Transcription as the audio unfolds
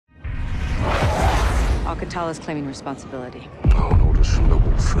Al-Qatala's claiming responsibility. On orders from the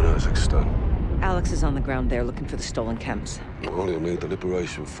wolf in Uzbekistan. Alex is on the ground there looking for the stolen chems. Well, he'll need the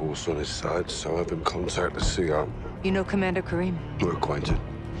Liberation Force on his side, so have him contact the CO. You know Commander Karim? We're acquainted.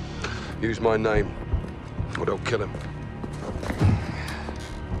 Use my name, or they'll kill him.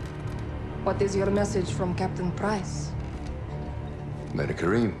 What is your message from Captain Price? Commander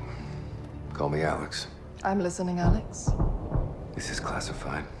Karim. Call me Alex. I'm listening, Alex. This is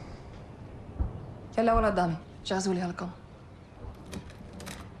classified. يلا ولد دامي جهزوا لي هالكم.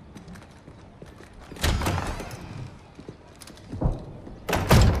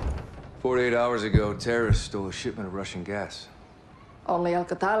 "48 hours ago, terrorists stole a shipment of Russian gas. Only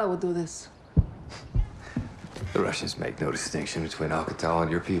Al-Qatala would do this. The Russians make no distinction between Al-Qatala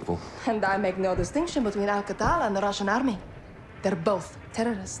and your people. And I make no distinction between Al-Qatala and the Russian army. They're both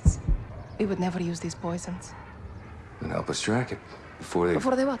terrorists. We would never use these poisons. Then help us track it before they...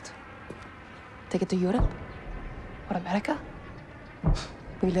 Before they what? Take it to Europe? Or America?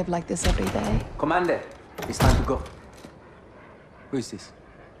 We live like this every day. Commander, it's time to go. Who is this?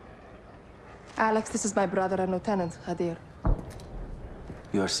 Alex, this is my brother and Lieutenant, Hadir.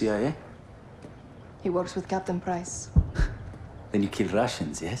 You are CIA? He works with Captain Price. Then you kill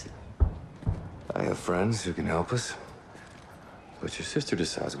Russians, yes? I have friends who can help us. But your sister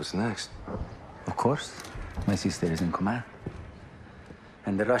decides what's next. Of course. My sister is in command.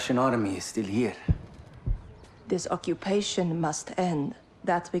 And the Russian army is still here. This occupation must end.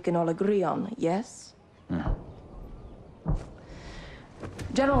 That we can all agree on, yes?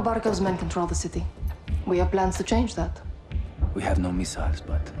 General Barkov's men control the city. We have plans to change that. We have no missiles,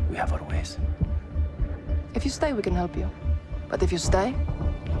 but we have our ways. If you stay, we can help you. But if you stay,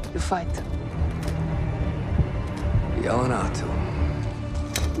 you fight. Yelling out to him.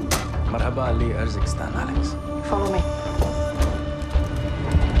 Marhaba Ali, Uzbekistan, Alex. Follow me.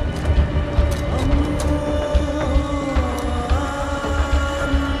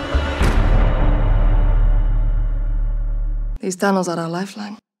 These tunnels are our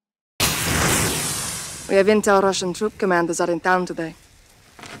lifeline. We have intel Russian troop commanders are in town today.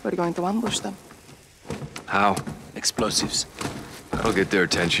 We're going to ambush them. How? Explosives. That'll get their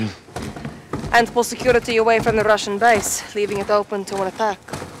attention. And pull security away from the Russian base, leaving it open to an attack.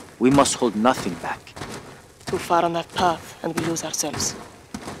 We must hold nothing back. Too far on that path, and we lose ourselves.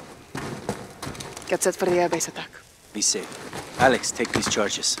 Get set for the airbase attack. Be safe. Alex, take these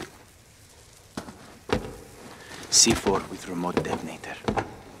charges. C4 with remote detonator.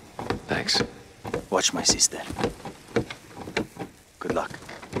 Thanks. Watch my sister. Good luck.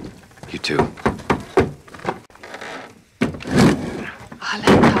 You too. أهلا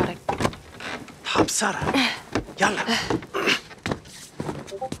طارق. طب سارة. يلا.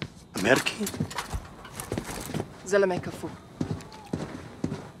 أمريكي. زلمة يكفوه.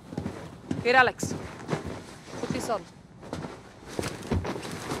 Here, Alex. Put this on.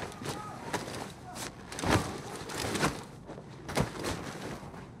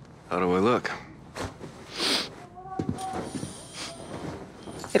 How do I look?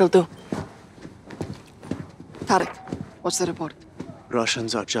 It'll do. Tarek, what's the report?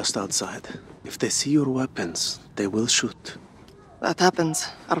 Russians are just outside. If they see your weapons, they will shoot. That happens.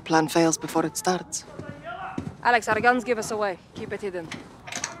 Our plan fails before it starts. Alex, our guns give us away. Keep it hidden.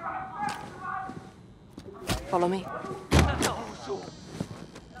 Follow me.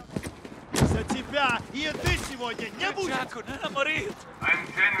 I'm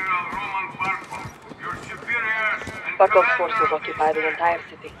General Roman Barkov. Your superiors and Barkov's forces occupy the entire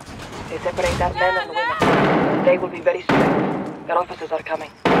city. They separate our men and women. They will be very strict. Their officers are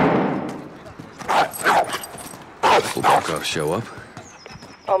coming. Will Barkov show up?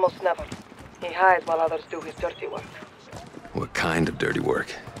 Almost never. He hides while others do his dirty work. What kind of dirty work?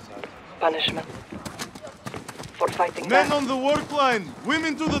 Punishment. For fighting Men back. on the work line!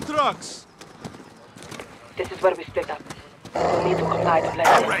 Women to the trucks! This is where we split up. We'll need to comply to blend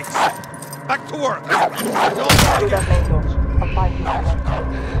in. Right! Back to work! Through that main door. I'll find you alone.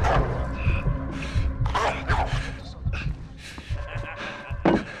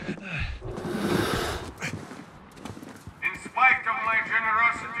 in spite of my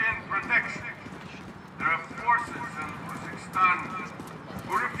generosity and protection, there are forces in Uzbekistan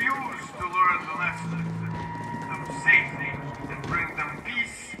who refuse to learn the lesson, them safety, and bring them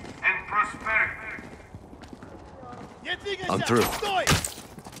peace and prosperity. I'm through.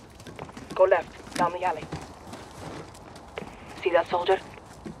 Go left, down the alley. See that soldier?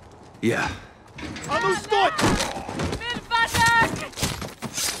 Yeah.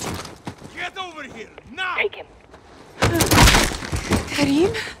 Get over here, now! Take him.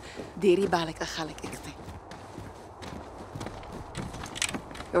 Karim? Diri balik akhalik ikti.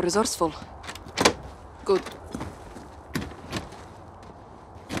 You're resourceful. Good.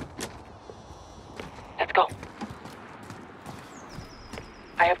 Let's go.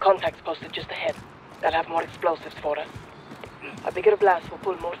 I have contacts posted just ahead. They'll have more explosives for us. A bigger blast will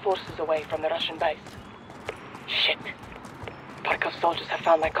pull more forces away from the Russian base. Shit. Barkov's soldiers have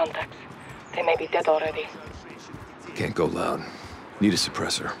found my contacts. They may be dead already. Can't go loud. Need a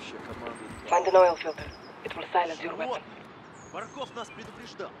suppressor. Find an oil filter. It will silence your weapon. Барков нас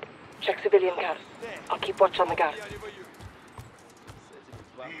предупреждал. Check civilian cars. I'll keep watch on the guards. These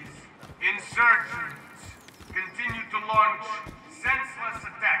insurgents continue to launch senseless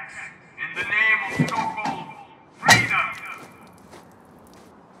attacks in the name of so-called freedom.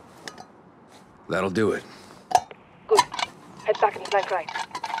 That'll do it. Good. Head back and flank right.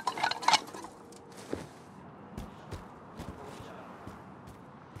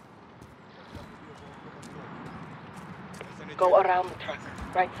 Go around the truck.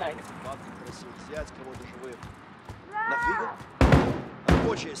 Right side.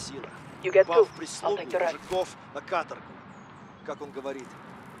 Рабочая сила. You get Попав through. в I'll прислугу take the rest. мужиков на каторгу. Как он говорит,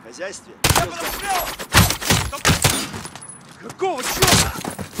 в хозяйстве. Какого черта?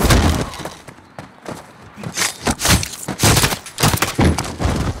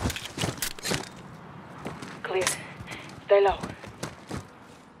 Clear. Stay low.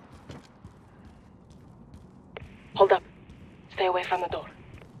 Hold up. Stay away from the door.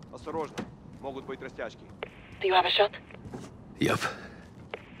 Осторожно, могут быть растяжки. Do you have a shot? Yep.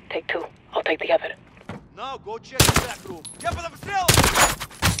 Take two. I'll take the other. Now go check the back room. Я под обстрелом!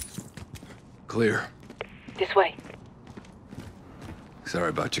 Clear. This way. Sorry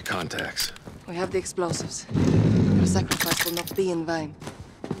about your contacts. We have the explosives. Your sacrifice will not be in vain.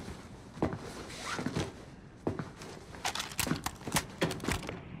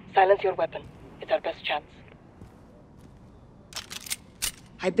 Silence your weapon. It's our best chance.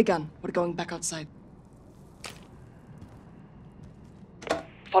 Hide the gun. We're going back outside.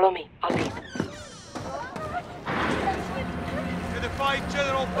 Follow me. I'll lead. You defy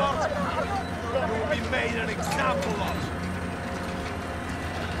General Barton. You will be made an example of.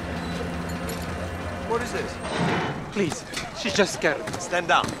 What is this? Please, she's just scared. Stand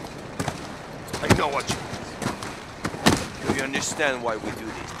down. I know what you mean. Do you understand why we do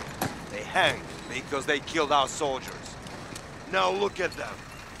this? They hanged because they killed our soldiers. Now look at them.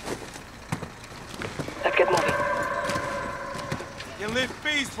 Let's get moving. You can live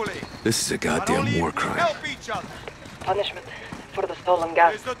peacefully. This is a But only goddamn war if we crime. help each other. Punishment for the stolen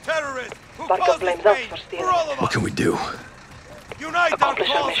gas. There's the terrorist who Barkov caused blames this us pain for stealing for all of it. us. What can we do? Unite Accomplish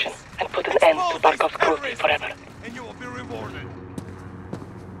our our causes. mission and put an end to Expose Barkov's these cruelty terrorists, forever. and you will be rewarded.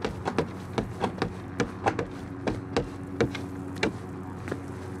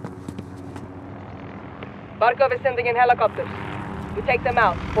 Barkov is sending in helicopters. We take them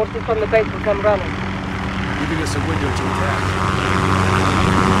out. Forces from the base will come running. Giving us a window to attack.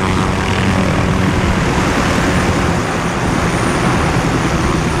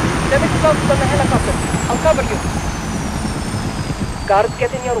 Them explosives on the helicopter. I'll cover you. Guards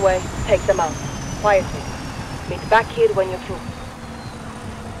get in your way. Take them out. Quietly. Meet back here when you're through.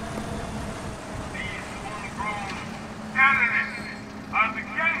 These homegrown terrorists are the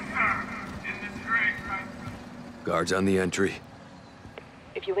gangsters in this great country. Guards on the entry.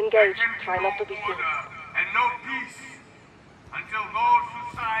 If you engage, try not to be seen. Order and no peace until those who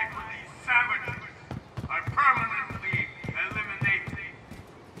side with these savages are permanently eliminated.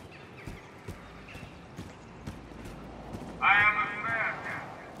 I am a fair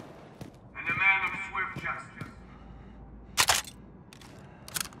captain and a man of swift justice.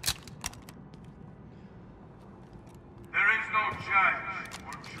 There is no judge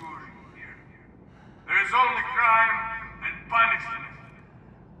or jury here. There is only crime and punishment.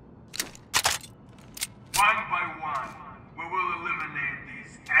 One by one, we will eliminate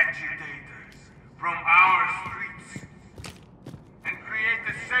these agitators from our streets and create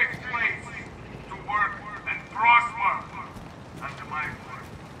a safe place to work and prosper under my word.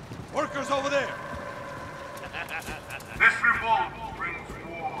 Workers over there. This revolt brings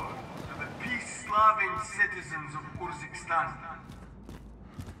war to the peace-loving citizens of Uzbekistan.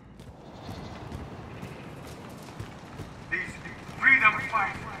 These freedom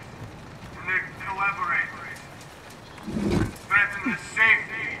fighters and their collaborators threaten the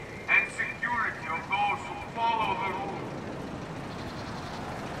safety and security of those who follow the rules.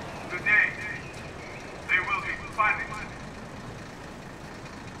 Today, they will be punished.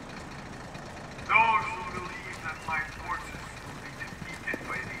 Those who believe that my forces will be defeated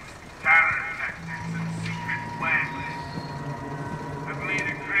by these terror tactics and secret plans have made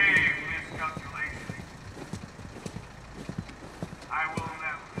a grave miscalculation. I will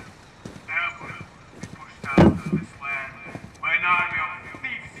never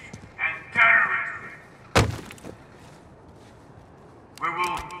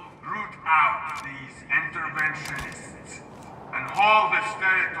control this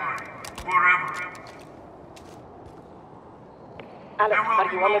territory forever. Alex,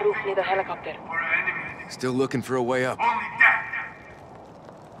 are you on the roof near the helicopter? For enemies. Still looking for a way up. Only death.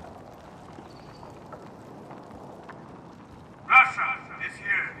 Russia is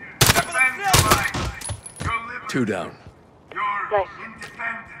here. Defend your lives, your liberty, 2 down. your Nice.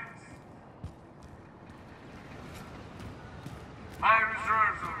 independence. My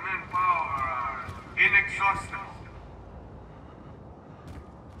reserves of manpower are inexhaustible.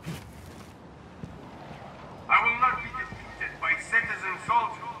 I will not be defeated by citizen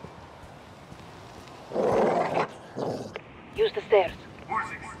soldiers. Use the stairs.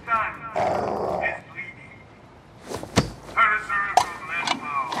 Uzbekistan is bleeding. Her reserves of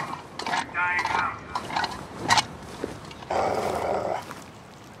manpower are dying out.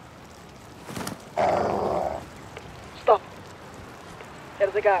 Stop.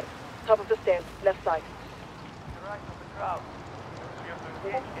 There's a guard. Top of the stairs, left side.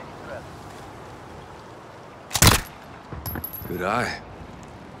 Good eye.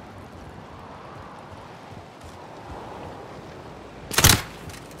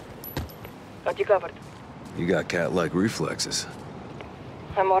 Got you covered. You got cat-like reflexes.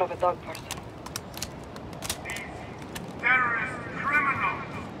 I'm more of a dog person. These terrorist criminals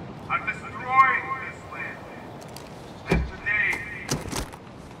are destroying this land. And today,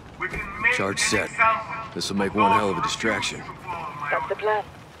 we can make Charge an set. example. This'll make one hell of a distraction. That's the plan.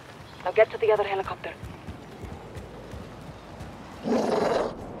 Now get to the other helicopter.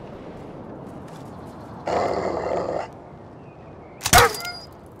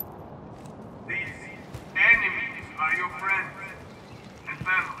 These enemies are your friends and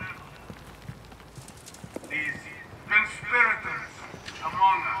family. These conspirators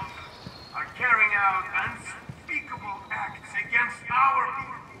among us are carrying out unspeakable acts against our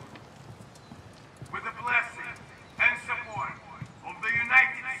people. With the blessing and support of the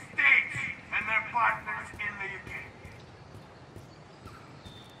United States and their partners in the UK.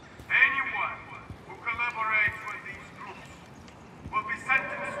 Anyone who collaborates with these groups will be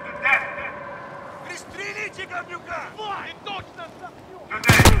sentenced to death.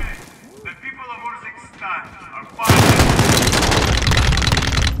 Today, the people of Uzbekistan are fighting.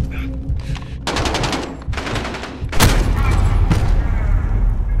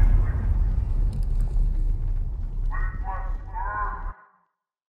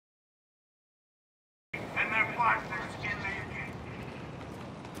 And their partners in the UK.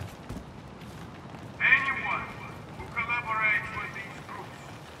 Anyone who collaborates with these groups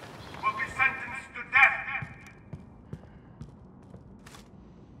will be sentenced to death.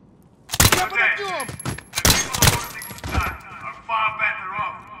 Today, the people of Uzbekistan are far better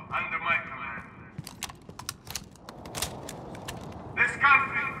off under my command. This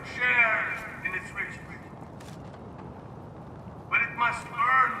country shares in its riches, but it must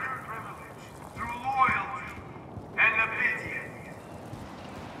earn the privilege through loyalty and obedience.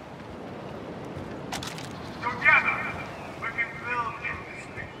 Together, we can build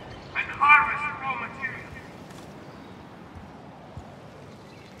industry and harvest raw materials.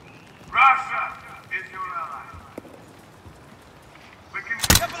 Russia is your ally. We can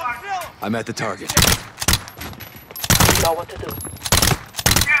supply. I'm at the target. You know what to do.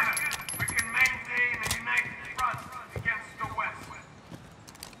 Together, we can maintain a united front against the West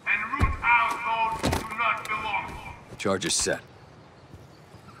and root out those who do not belong. Charges set.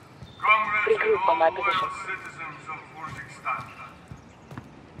 Comrades Regroup and on my all loyal position. citizens of Uzbekistan.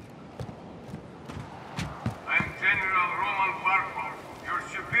 I'm General Roman Barkov, your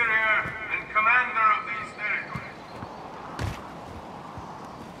superior and commander of these territories.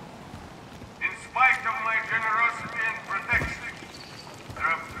 In spite of my generosity and protection, there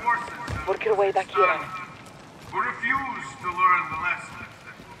are forces in Work your way back here, Uzbekistan who refuse to learn the lessons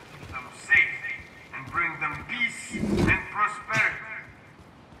that will keep them safe and bring them peace and prosperity.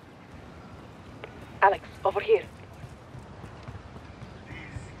 Alex, over here.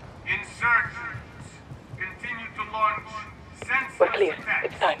 These insurgents continue to launch senseless We're clear. attacks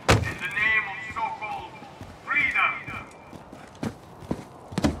It's time. in the name of so-called freedom.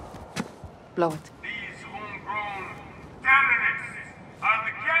 Blow it. These homegrown terrorists are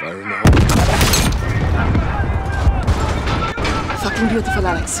the Fire in the cancer. hole. Fucking beautiful,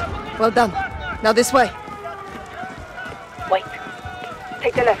 Alex. Well done. Now this way. Wait.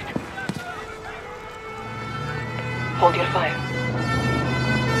 Take the left. Hold your fire.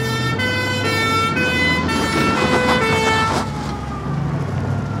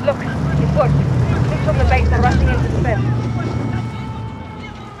 Look, it worked. Troops from the base are rushing into the belt.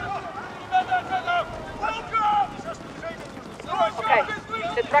 Okay,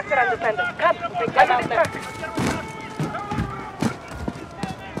 the tractor and defenders. Come, take them out now.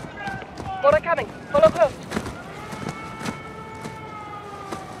 More are coming. Follow close.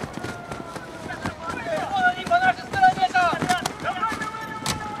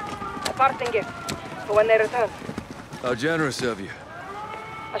 A parting gift for when they return. How generous of you.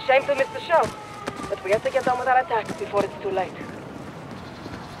 A shame to miss the show, but we have to get on with our attacks before it's too late.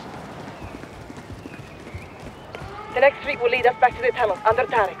 The next street will lead us back to the tunnels under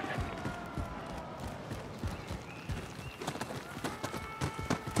Tarek's.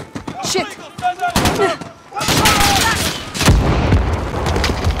 Shit!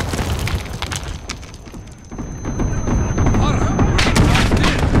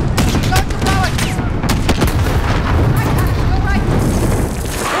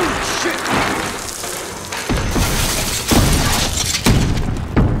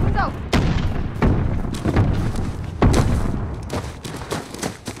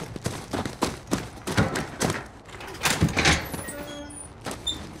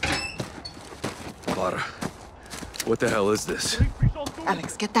 What the hell is this?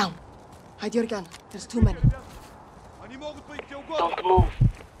 Alex, get down. Hide your gun. There's too many. Don't move.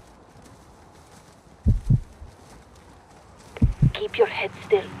 Keep your head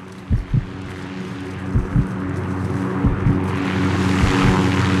still.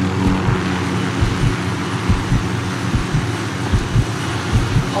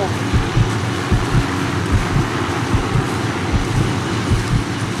 Hold.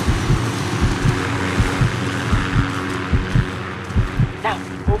 Now,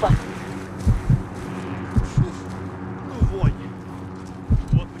 move up. Ну, вонь.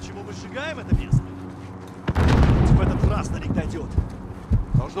 Вот почему мы сжигаем это место. Ведь в этот раз до них дойдет.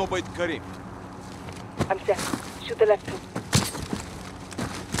 Должно быть Карим. I'm set. Shoot the left too.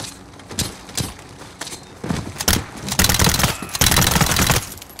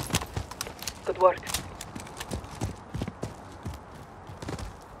 Good work.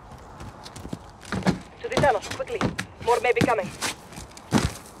 To the tunnel, quickly. More may be coming.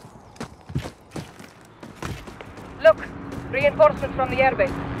 Look! Reinforcements from the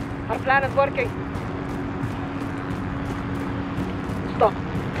airbase. Our plan is working. Stop.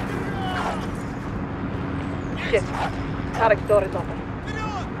 Shit. Tarek's door is open.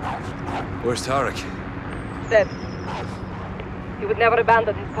 Where's Tarek? Dead. He would never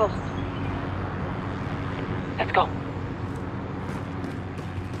abandon his post. Let's go.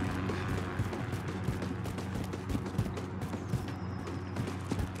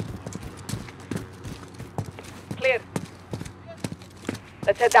 Clear.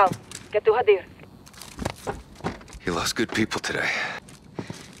 Let's head down. Get to Hadir. You lost good people today.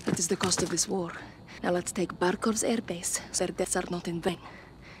 That is the cost of this war. Now let's take Barkov's airbase, so their deaths are not in vain.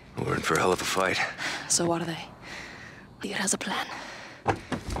 We're in for a hell of a fight. So are they. Deer has a plan.